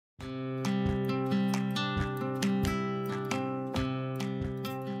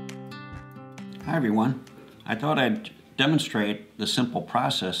Hi everyone. I thought I'd demonstrate the simple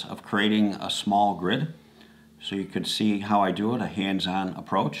process of creating a small grid so you could see how I do it, a hands-on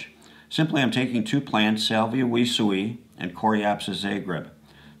approach. Simply I'm taking two plants, Salvia wisui and Coreopsis zagreb.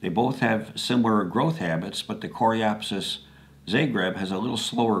 They both have similar growth habits, but the Coreopsis zagreb has a little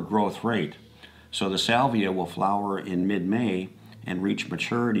slower growth rate. So the Salvia will flower in mid-May and reach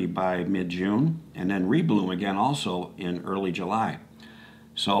maturity by mid-June and then rebloom again also in early July.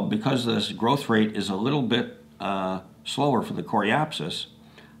 So because this growth rate is a little bit slower for the Coreopsis,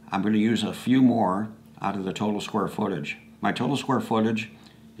 I'm going to use a few more out of the total square footage. My total square footage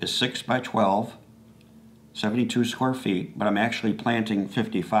is 6 by 12, 72 square feet, but I'm actually planting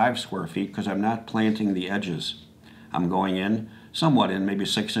 55 square feet because I'm not planting the edges. I'm going in somewhat in, maybe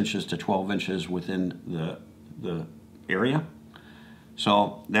 6 inches to 12 inches within the area.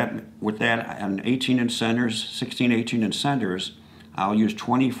 So with that, on 18-inch centers, 16, 18-inch centers, I'll use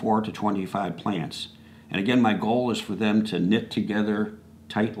 24 to 25 plants. And again, my goal is for them to knit together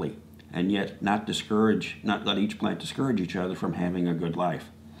tightly and yet not let each plant discourage each other from having a good life.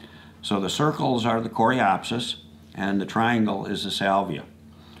 So the circles are the Coreopsis and the triangle is the Salvia.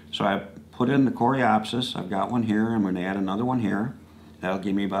 So I put in the Coreopsis, I've got one here, I'm going to add another one here. That'll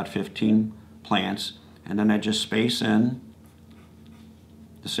give me about 15 plants. And then I just space in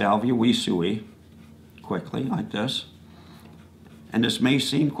the Salvia wisui quickly like this. And this may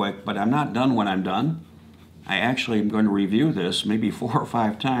seem quick, but I'm not done when I'm done. I actually am going to review this maybe 4 or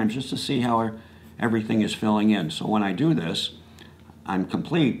 5 times just to see how everything is filling in. So when I do this, I'm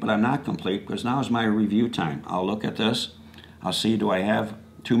complete, but I'm not complete because now is my review time. I'll look at this. I'll see, do I have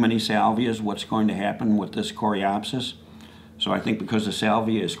too many salvias? What's going to happen with this Coreopsis? So I think because the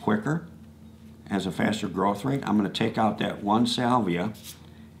salvia is quicker, has a faster growth rate, I'm going to take out that one salvia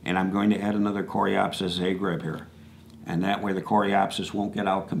and I'm going to add another Coreopsis zagreb here. And that way the Coreopsis won't get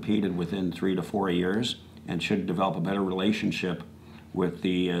out-competed within 3 to 4 years and should develop a better relationship with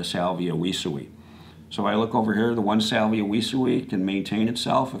the Salvia wisui. So I look over here, the one Salvia wisui can maintain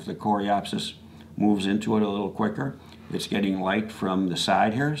itself if the Coreopsis moves into it a little quicker. It's getting light from the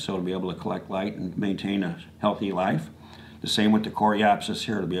side here, so it'll be able to collect light and maintain a healthy life. The same with the Coreopsis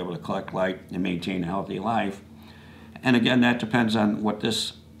here, to be able to collect light and maintain a healthy life. And again, that depends on what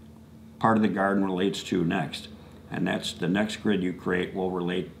this part of the garden relates to next. And that's the next grid you create will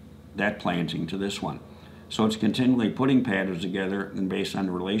relate that planting to this one. So it's continually putting patterns together and based on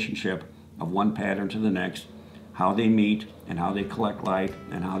the relationship of one pattern to the next, how they meet and how they collect light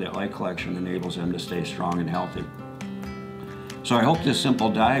and how that light collection enables them to stay strong and healthy. So I hope this simple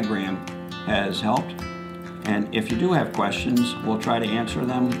diagram has helped. And if you do have questions, we'll try to answer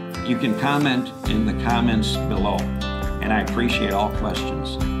them. You can comment in the comments below, and I appreciate all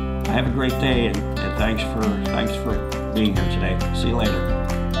questions. Have a great day, and thanks for being here today. See you later.